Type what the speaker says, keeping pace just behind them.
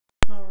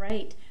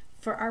right,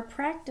 for our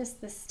practice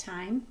this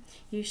time,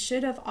 you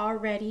should have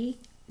already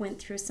went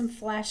through some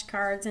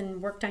flashcards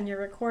and worked on your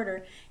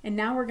recorder, and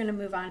now we're going to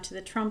move on to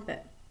the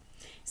trumpet.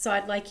 So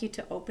I'd like you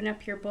to open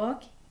up your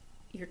book,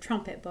 your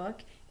trumpet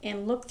book,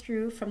 and look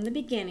through from the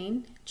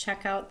beginning.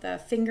 Check out the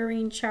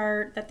fingering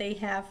chart that they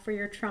have for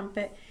your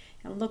trumpet,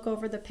 and look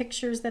over the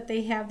pictures that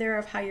they have there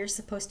of how you're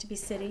supposed to be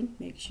sitting.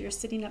 Make sure you're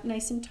sitting up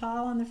nice and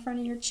tall on the front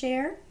of your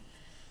chair.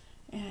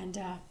 And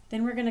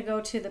then we're going to go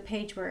to the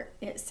page where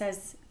it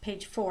says,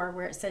 page 4,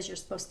 where it says you're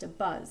supposed to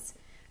buzz.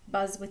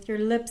 Buzz with your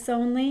lips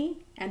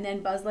only, and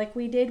then buzz like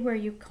we did, where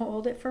you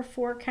hold it for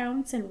 4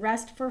 counts and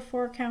rest for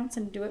 4 counts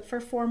and do it for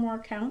 4 more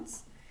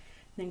counts.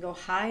 Then go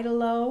high to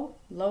low,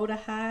 low to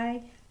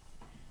high.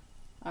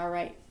 All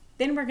right,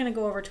 then we're going to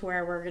go over to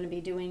where we're going to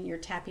be doing your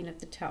tapping of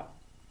the toe.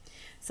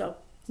 So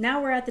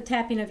now we're at the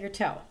tapping of your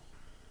toe.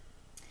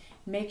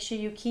 Make sure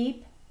you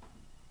keep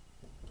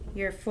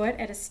your foot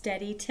at a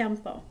steady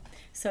tempo.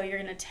 So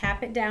you're going to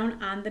tap it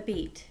down on the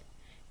beat.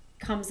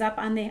 Comes up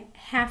on the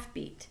half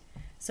beat.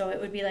 So it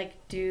would be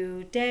like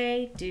do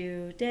day,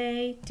 do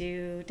day,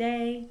 do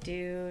day,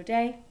 do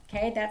day.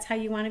 Okay, that's how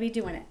you want to be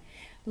doing it.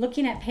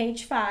 Looking at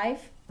page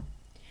 5,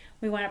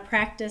 we want to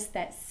practice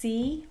that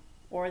C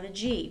or the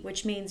G,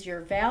 which means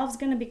your valve's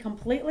going to be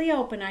completely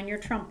open on your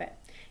trumpet.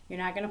 You're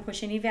not going to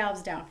push any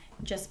valves down.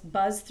 Just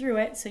buzz through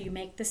it so you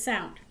make the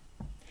sound.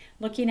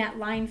 Looking at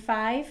line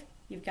 5,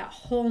 you've got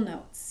whole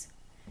notes.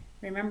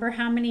 Remember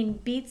how many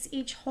beats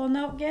each whole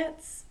note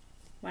gets?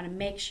 You want to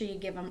make sure you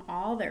give them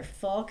all their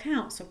full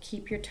count. So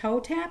keep your toe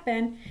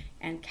tapping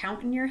and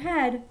count in your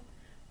head.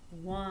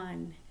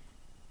 1,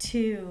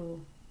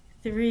 2,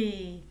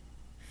 3,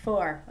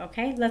 4.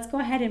 Okay, let's go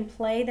ahead and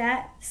play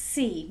that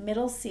C,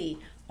 middle C,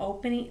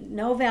 opening,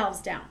 no valves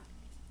down.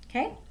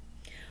 Okay,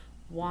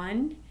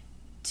 1,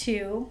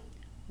 2,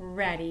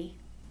 ready,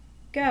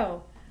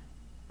 go.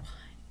 1,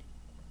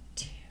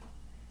 2,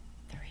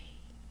 3,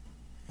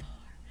 4.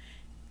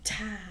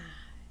 Ta,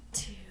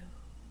 2,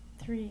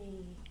 3,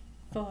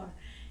 4.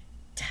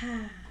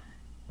 Ta,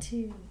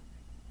 2,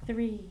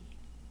 3,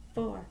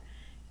 4.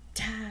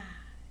 Ta,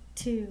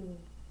 2,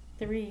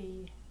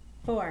 3,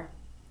 4.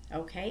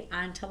 Okay,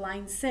 on to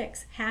line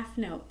 6, half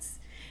notes.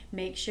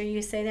 Make sure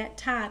you say that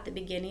ta at the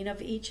beginning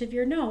of each of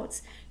your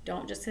notes.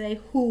 Don't just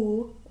say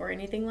who or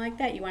anything like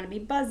that. You want to be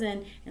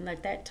buzzing and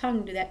let that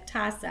tongue do that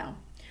ta sound.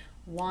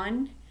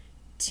 1,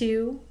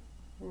 2,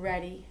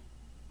 ready,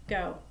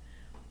 go.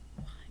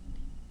 1,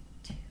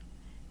 2,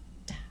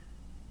 ta,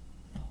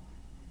 4,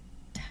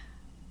 ta,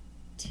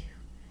 2,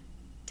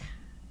 ta,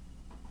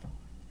 4,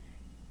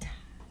 ta,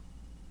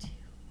 2,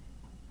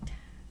 ta,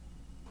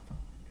 4,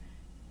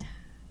 ta,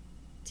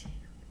 2,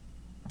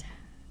 ta,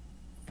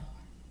 4.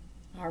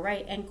 All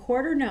right, and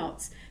quarter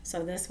notes.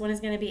 So this one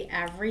is going to be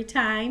every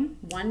time,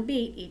 1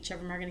 beat. Each of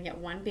them are going to get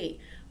 1 beat.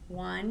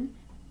 1,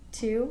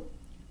 2,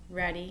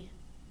 ready,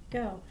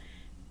 go.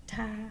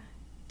 Ta,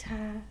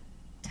 ta,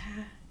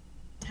 ta,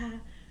 ta.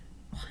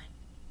 1,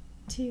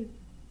 2,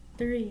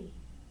 3,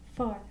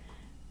 4.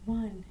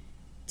 1,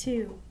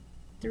 2,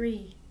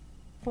 3,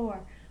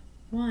 4.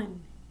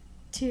 1,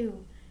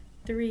 2,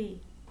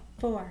 3,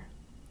 4.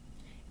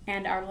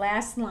 And our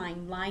last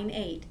line, line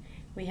 8.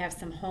 We have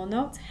some whole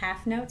notes,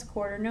 half notes,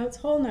 quarter notes,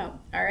 whole note.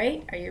 All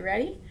right, are you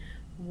ready?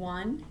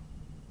 1,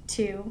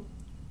 2,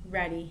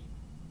 ready,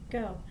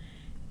 go.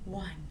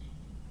 1,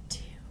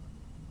 2,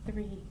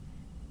 3,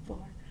 4.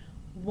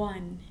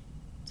 1,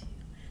 2,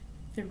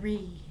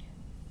 3,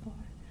 4.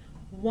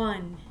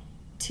 1,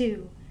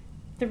 2,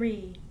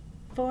 3,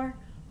 4.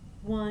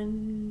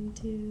 1,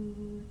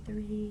 2,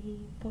 3,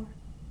 4.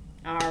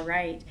 All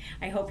right,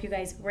 I hope you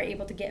guys were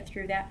able to get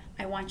through that.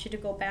 I want you to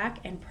go back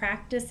and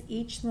practice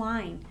each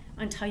line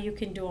until you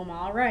can do them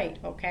all right,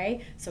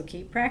 okay? So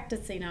keep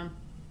practicing them.